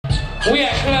We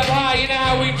at Club High, you know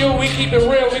how we do. We keep it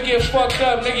real, we get fucked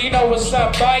up, nigga. You know what's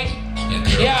up, right?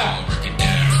 Yeah.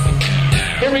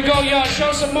 Here we go, y'all.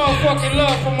 Show some motherfucking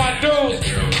love for my dudes.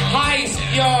 HICED,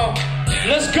 y'all.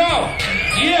 Let's go.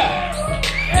 Yeah.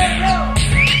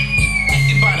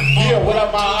 Yeah, what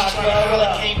up, my hot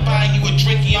girl? Can't buy you a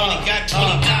drink, he only got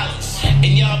 $20.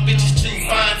 And y'all bitches too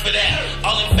fine for that.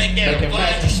 All them fake ass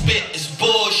blinds he spit is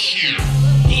bullshit.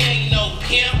 He ain't no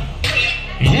pimp.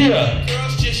 Yeah.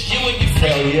 Girls, just you and your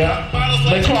friends. Hell yeah.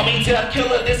 They call me Death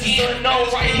Killer, this is unknown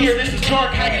right here, this is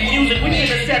dark hype music. We need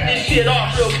to set this shit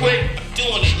off real quick. I'm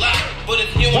doing it live, but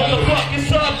if you What the fuck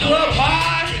is up, Club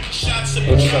High? shots of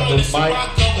Patron and some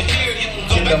rock over here, you can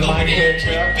go back over there and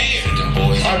drink beer.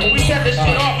 Alright, when we set this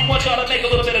shit off, we want y'all to make a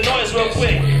little bit of noise real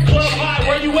quick. Club High,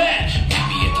 where you at?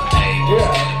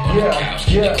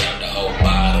 Yeah.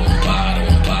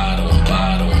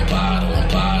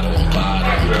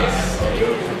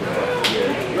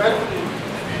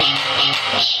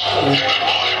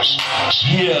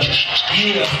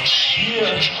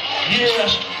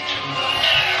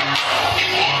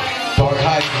 Dark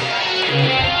hype.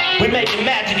 We making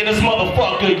magic in this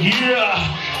motherfucker,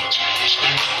 yeah.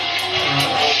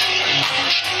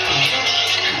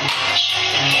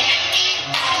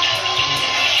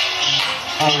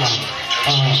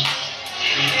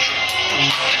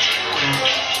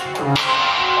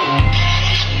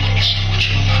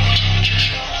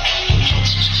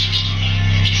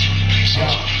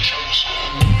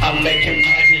 I'm making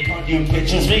magic on you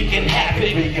bitches, wreaking havoc.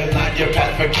 Realign your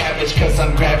path for cabbage, cause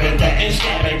I'm grabbing that and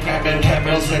scamming, grabbing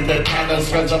cameras in the candles,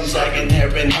 friends I'm sagging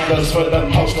hair and handles for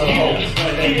them poster hoes.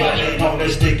 When they plotting on their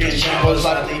stick and shambles,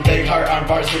 I leave they heart on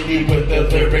varsity with the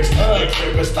lyrics. The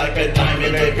service like a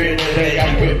diamond, every day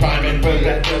I quit rhyming.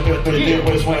 But it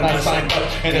was when I signed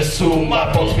up and assumed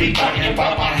my folks be dying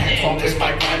by my hands on this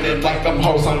mic grinding like them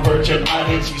hoes on Virgin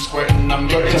Islands. You squirting, I'm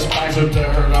your despiser to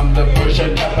her, I'm the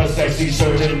version of a sexy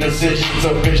surgeon. Decisions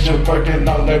of vision working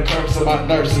on the curves of my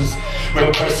nurses.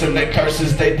 Reversing the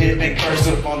curses they did in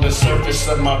cursive on the surface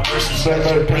of my verses.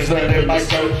 Better presented my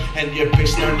dirt and your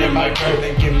bitch learned in my birth.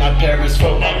 And give my parents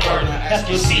for my burden. Ask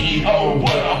your CEO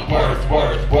what I'm worth.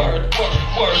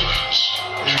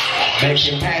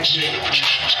 Making magic.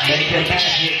 Making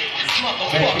magic.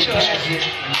 Making magic.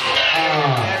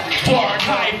 Dark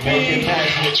hype, Making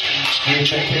magic.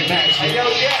 Making magic. Hey, yo,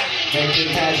 yeah.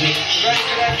 Making magic. You ready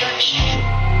for that thing?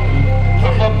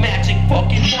 I'm a magic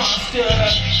fucking monster.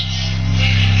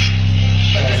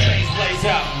 Let this thing blaze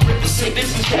out.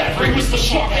 This is Jeffrey with some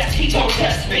sharp ass, he don't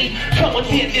test me. Coming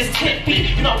in is 10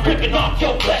 feet, and I'm ripping off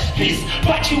your flesh piece.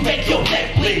 Bite you, make your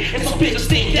neck bleed. It's a bitch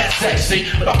sting that's sexy,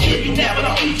 but I'll kill you now and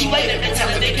I'll eat you later. And tell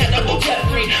them they can't double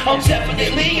Jeffrey. I'm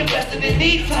definitely invested in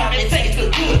these time and things to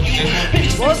good you.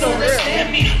 Bitches don't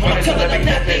understand me when I tell them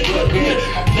that they look good.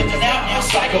 I'm flipping out on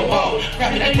psycho mode,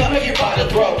 grabbing that gun here by the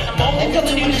throat. I'm only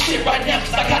telling you this shit right now,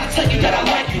 cause I gotta tell you that I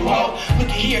like you, ho.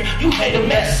 Look here, you made a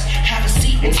mess. Have a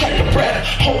seat and take a breath.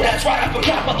 Oh, that's right, I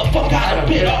forgot, motherfucker, I done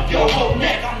bit off your whole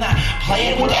neck. I'm not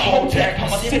playing with a whole deck.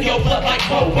 I'ma sip your blood like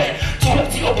Moet.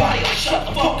 Talk to your body like shut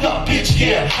the fuck up, bitch,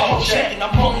 yeah. Oh, check, and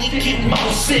I'm only getting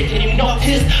more sick. And you know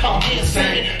this, I'm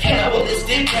insane.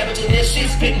 Cannibalistic, cabbage in this shit,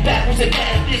 spitting backwards and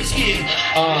mad this kid.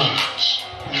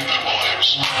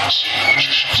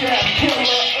 Death Killer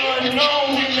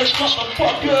unknown in this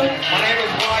motherfucker. My name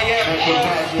is YF.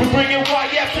 We're bringing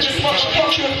YF to this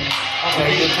motherfucker. I'm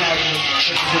making magic.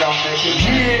 This shit I'm making.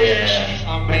 Yeah.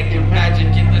 I'm making magic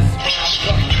in this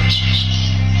motherfucker.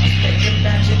 Making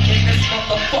magic in this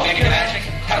motherfucker. Making magic,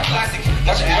 kind of plastic,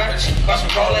 watch it average, watch me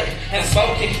roll it, and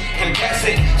smoke it, and gas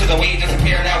it, till the weed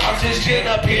disappear. Now watch this gin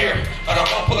up here, but I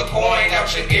won't pull a coin out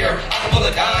your ear. I can pull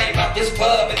a dime out this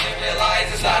club and then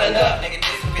realize it's not enough. Nigga,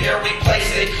 disappear,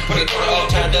 replace it, put a quarter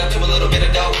turned up to a little bit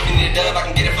of dough. If you need a dub, I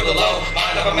can get it for the low.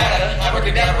 Mind over matter, I work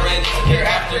it down and disappear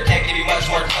after. Can't give you much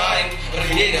more time, but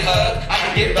if you need a hug, I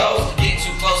can get those. Get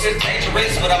too close, it's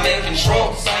dangerous, but I'm in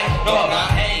control. Saying, no, I'm not,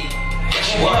 hey. Yes,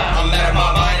 you are. I'm out of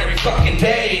my mind every fucking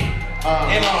day.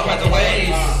 In all kinds of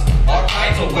ways. All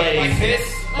kinds of ways. Like this,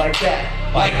 like that.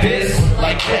 Like this,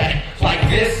 like that. Like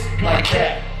this, like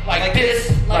that. Like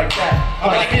this, like that.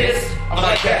 I'm like this, I'm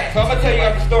like that. So I'm gonna tell you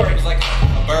guys the story. It was like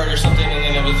a bird or something, and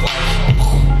then it was like,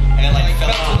 and it like fell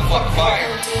into the fucking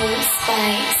fire.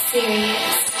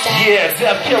 Yeah,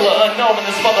 Death Killer unknown in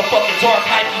this motherfucking dark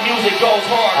hype music goes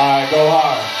hard. Alright, go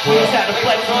hard. We just had to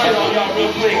flex on it on y'all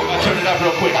real quick. Turn it up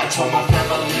real quick. I told my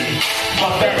family,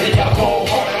 I'll go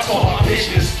hard. I told my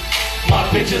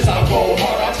bitches, I'll go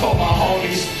hard. I told my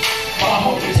homies,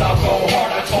 I'll go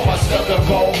hard. I told myself to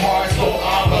go hard, so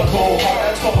I'ma go hard.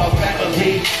 I told my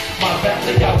family,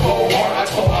 I'll go hard. I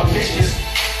told my bitches,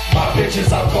 My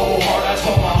bitches, I go hard. I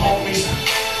told my homies,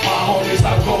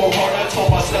 I go hard. I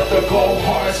told myself to go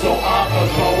hard, so I'ma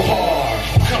go hard.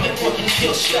 Coming for the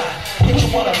kill shot, put you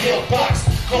on a mailbox.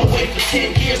 Go away for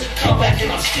 10 years, come back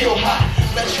and I'm still hot.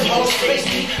 Let your hoes face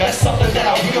me, that's something that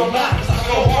I will not. Cause I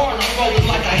go hard, I'm rolling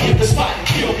like I hit the spot and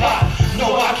kill pop.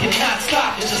 No, I cannot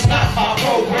stop, it's just not my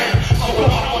program. I'm going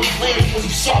on these lanes cause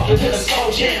you softer than a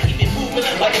soul jam. Keep it moving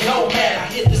like a nomad, I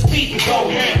hit this beat and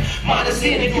go ham. Mine is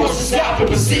in and yours is out,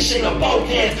 in position of both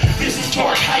hands. This is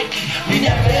Dark Hiking, we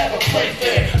never ever play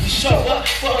fair. We show up,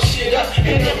 fuck shit up,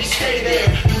 and then we stay there.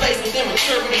 We lace with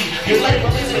immaturity, your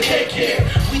label isn't take care.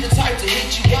 We the type to hit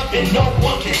you up and no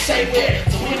one can say where.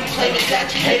 So when you claiming that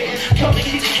you hate it, come and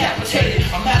get decapitated.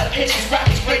 I'm out of patience,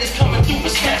 rappers greatest coming through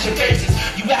with smashing faces.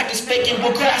 You actors faking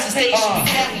what grass is they should be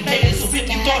captivated. So if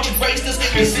you thought you raced us,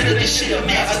 consider this shit a I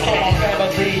told my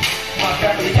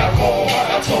family I go hard.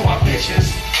 I told my bitches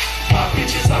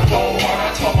I go hard.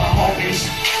 I told my homies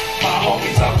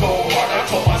I go hard. I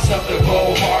told myself to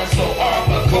go hard, so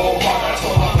I'ma go hard. I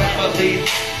told my family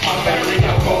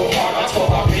I go hard. I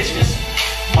told my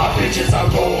bitches I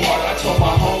go hard. I told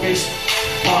my homies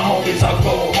I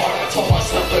go hard. I told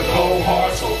myself to go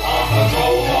hard, so I'ma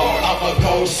go hard. I'ma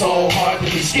go so hard to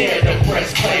be scared to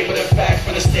press play. But in fact,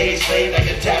 for the stage slave, I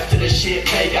can tap to the shit,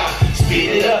 make I speed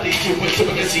it up. These two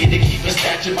can see to keep a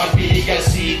stature. My beat got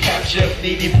see capture,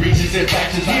 needy breezes and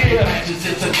patches. I get matches,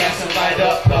 it's a gas and light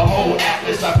up the whole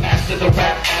atlas. I mastered the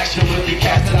rap action with the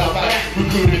casting out my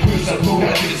recruited crews of who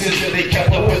had the decision. They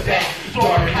kept up with that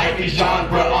dark hype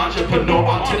genre, entrepreneur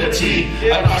onto the T.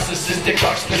 A narcissistic,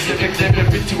 dark specific,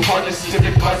 living too hard to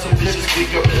specific parts of vicious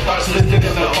speaker. Stars listed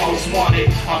in the most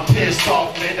wanted. I'm pissed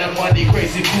off, man. That money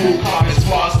crazy, cool, common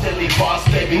squad, steady boss,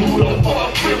 baby. Who the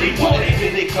fuck really want it?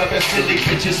 Really clever, silly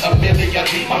bitches. A million, I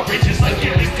leave my bridges like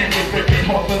extended ribbon.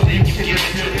 Hard believe you can get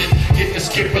it. Get the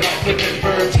skip, but I'm flipping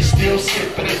birds. You still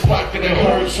skipping and flocking and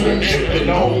herbs. Shipping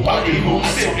nobody who's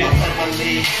sipping.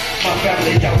 My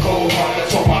family, I go hard. I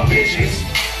told my bitches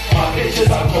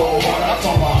I go hard. I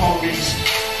told my homies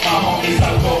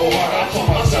I go hard. I told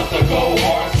myself to go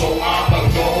hard, so I'ma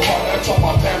go hard. I told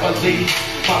my family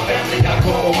I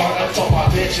go hard. I told my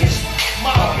bitches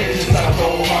I go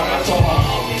hard. I told my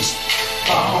homies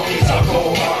I go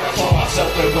hard. I told myself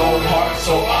to go hard,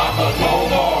 so I'ma go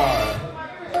hard.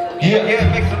 Yeah,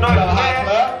 make some noise for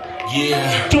that.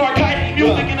 Yeah. Dark Hiking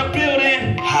music in the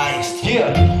building. HICED.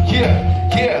 Yeah.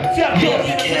 Tell me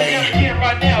again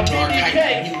right now. Dark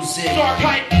Hiking music. Dark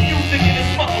Hiking music in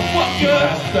this motherfucker.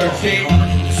 That's 13.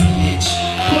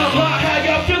 Club Rock, how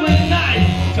y'all feeling tonight?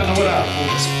 Tell them what up.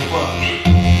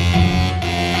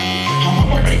 I'm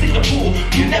a race in the pool.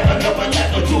 You never know what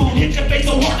left to do. Hit your face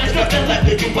so hard, there's nothing left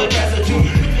to do but residue.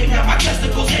 Looking at my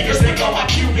testicles, hangers, they go my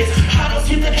cubits. I don't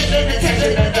see the hit and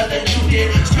attention that nothing you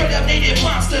did. Straight up native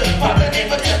monster, by the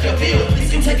name of Chesterfield.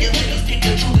 Please you take it, niggas speak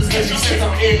the truth, is cause she says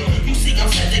I'm ill. You see I'm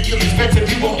set to kill expensive,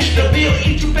 you won't get the bill.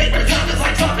 Eat you favorite times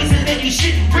like toppings and then you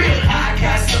shitting real. I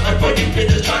got something for you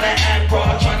bitches trying to act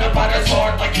raw, trying to bite us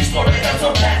hard like you snorted up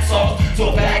some black sauce.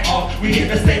 So back off, we hit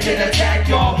the stage and attack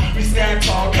y'all. We stand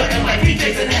tall, cutting like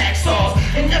PJs and hacksaws.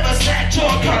 And never slack jaw,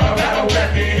 Colorado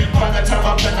reppin'. By the time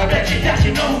I'm done, I bet you that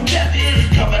you know who death is.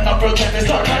 Coming up for them and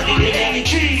start cutting the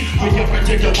AEG. When you're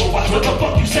predictable, watch what the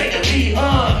fuck you say to me,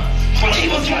 My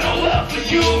evil's got no love for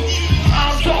you.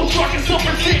 I'm so drunk and so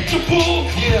predictable.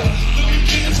 Yeah.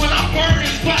 It's when I burn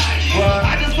his body.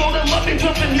 I just roll them up and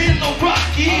jumping in the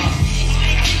Rockies.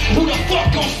 Who the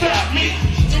fuck gon' stop me?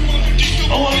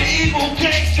 Oh, I'm evil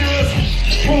gangsters.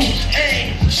 Move,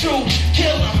 aim, shoot,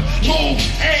 kill 'em. Move,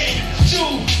 aim,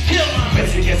 shoot, kill 'em.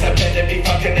 Mexicans have been to me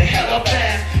fucking the hell up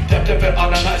fast. Dumped it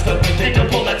on the nights, the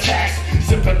predictable attacks.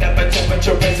 Sipping that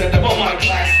temperature, raising them on my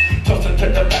glass. Toasting to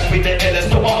the back, we the illest,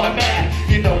 no all I'm mad.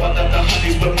 You know I love the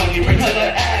honeys with money, bring to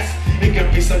the ass. It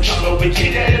could be some trouble, we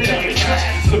can't get it in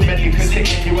trash. So many could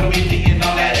take you and we beating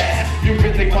on that ass. You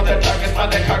really want the darkest,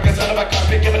 find that carcass out of my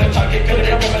carpet, give it a target, good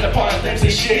at ripping apart, things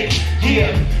and shit.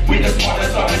 Yeah, we the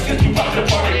smartest artists, cause you rock the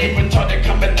party. You retarded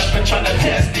coming up and trying to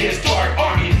test this dark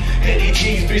army. Any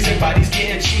G's, freezing bodies,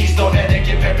 getting cheese. Know that they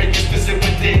get very explicit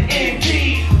within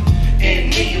MG. In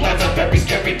me, lines a very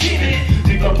scary demon.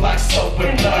 Leave a black soap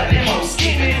with blood and hoes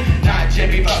scheming. Not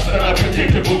Jimmy Fox, but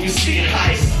unpredictable, you see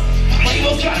HICED. My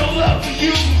evil's got no love for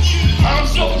you. I'm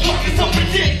so drunk and so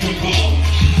predictable.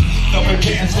 No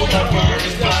repentance for the bird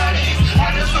is body.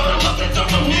 I just throw them up and dump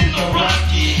them in the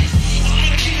Rockies.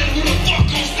 Who the fuck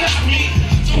gon' stop me?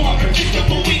 So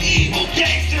unpredictable, we evil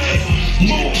gangsters.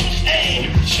 Move,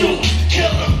 aim, shoot, kill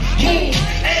 'em. Move,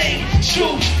 aim,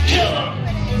 shoot, kill 'em.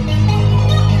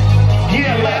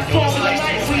 Yeah, last song of the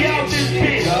night, we out this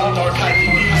bitch. Dark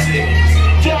Hiking music.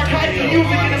 Dark Hiking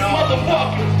music in the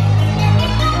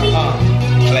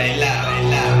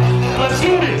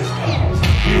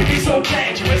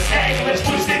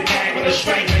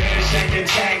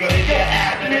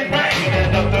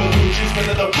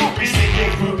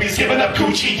up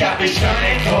Gucci, got me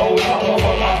shining cold all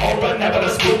over my aura, never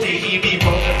the scooty. He be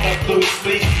rolling up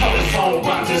loosely, on his own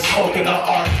rhymes and smoking the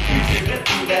art. We dipping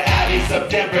through the alleys of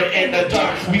Denver in the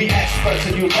dark. We experts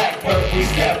and you lack birth, we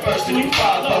step first and you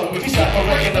follow. We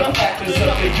separating the factors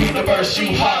of the universe,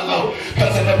 you hollow.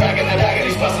 Cause in the back of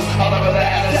these buses, all over the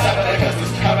alley, seven of the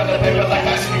customers, having the paper like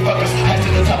ice and you fuckers. Ice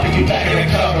to the top of you back in the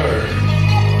cover.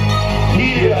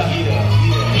 Yeah,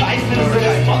 HICED is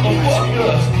this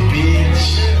motherfucker,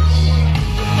 bitch.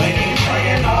 When you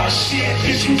playing our shit,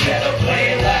 bitch, you better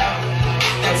play it loud.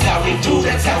 That's how we do,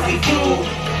 that's how we do.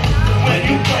 When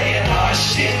you playing our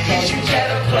shit, bitch, you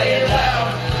better play it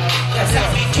loud. That's how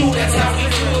we do, that's how we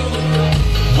do.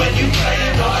 When you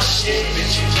playing our shit,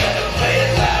 bitch, you better play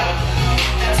it loud.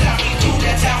 That's how we do,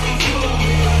 that's how we do.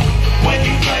 When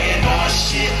you playing our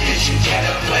shit, bitch, you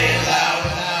better play it loud.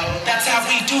 That's how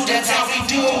we do, that's how we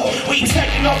do. We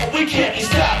taking over, we can't be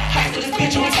stopped. HICED to this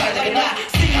bitch, and we tired of it not.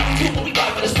 See how we do when we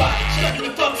ride for the spot. Shut up in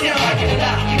the fuck down, like it or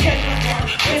not. You can't even turn,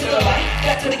 into the light.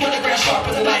 Back to the underground, sharp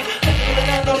as a knife. Let the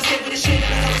little know to skip with this shit,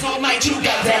 and it's all night. You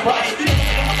goddamn right. You know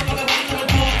what the motherfucker when you come and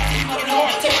do. You know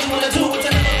so what you wanna do, what's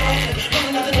another one?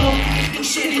 Really nothing new. You do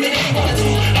shit even if you wanna do.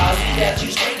 I see that you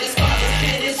straight this spot.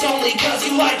 It's only cause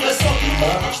you like us, so you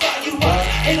won't start you up.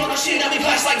 Ain't on our shit, now we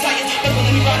flash like Titans. But when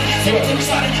we riding, see what's in the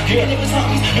sliding. Kicking it with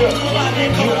zombies, you're still alive, man,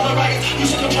 coming on the riots. You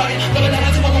should come try it. Living down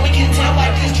until when we get in town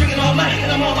like this. Drinking all night, and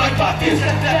I'm on my pockets.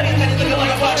 That ain't looking like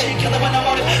a watch, ain't killing when I'm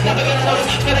on it. Now they're gonna notice,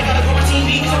 man, I gotta quarantine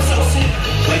me, cause I'm so sick.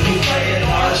 When you playing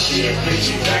our shit, bitch,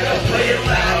 you better play it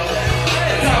loud.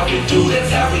 That's how we do,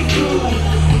 that's how we do.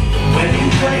 When you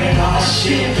playing our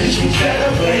shit, bitch, you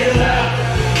better play it loud.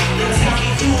 That's how we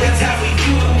do, that's how we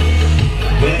do.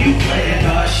 When you playing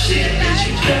our shit, bitch,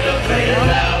 you better play it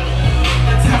loud.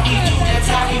 That's how we do, that's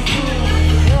how we do.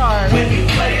 When you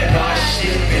playing our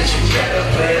shit, bitch, you better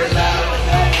play it loud.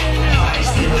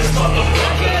 HICED in this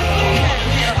motherfucker.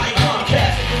 Like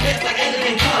Comcast, it's like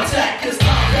enemy contact, cause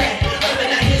I'm back. Other than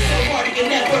that hit so hard, you can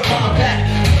never come back.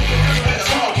 That's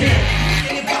all care.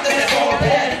 Think about that, that's all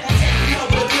bad. You know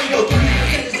what the 303,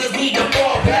 niggas just need to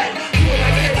fall back.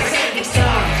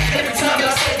 Every time that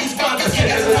I say these rhymes, I get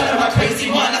that's a ton of my crazy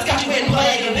mind. I've got you in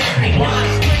leg and every line.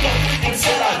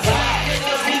 Until I die.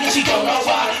 Doesn't mean that you don't know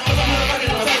why. Cause I'm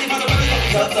motherfucking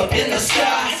cause up in the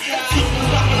sky. Feeling the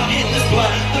rock when I'm hitting this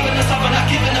blunt. Living this time, I'm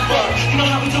not giving a fuck. You know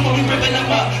how we do when we ripping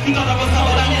them up. You thought I was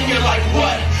coming, I'm in here like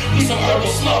what? We some herbal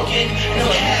smoking, and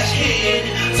the hash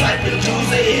hitting. Typing dudes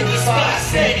that hit the spot,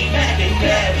 steady macking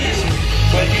bad bitches.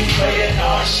 When you playing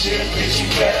our shit, bitch, you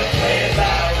better play it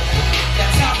loud.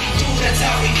 That's how we do, that's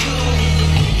how we do.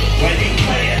 When you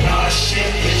playing our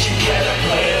shit, bitch, you better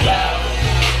play it loud.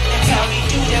 That's how we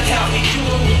do, that's how we do.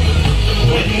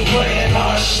 When you playing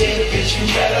our shit, bitch, you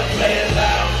better play it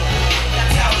loud.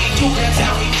 That's how we do, that's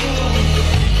how we do.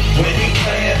 When you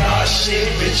playing our shit,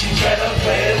 bitch, you better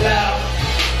play it loud.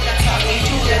 That's how we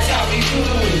do, that's how we do.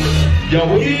 Yo,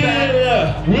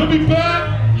 we'll be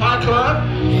back. Hot Club.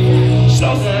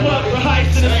 Show some love for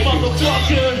HICED to this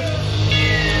motherfucker.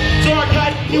 Dark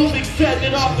HICED music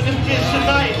setting it off in this bitch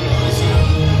tonight.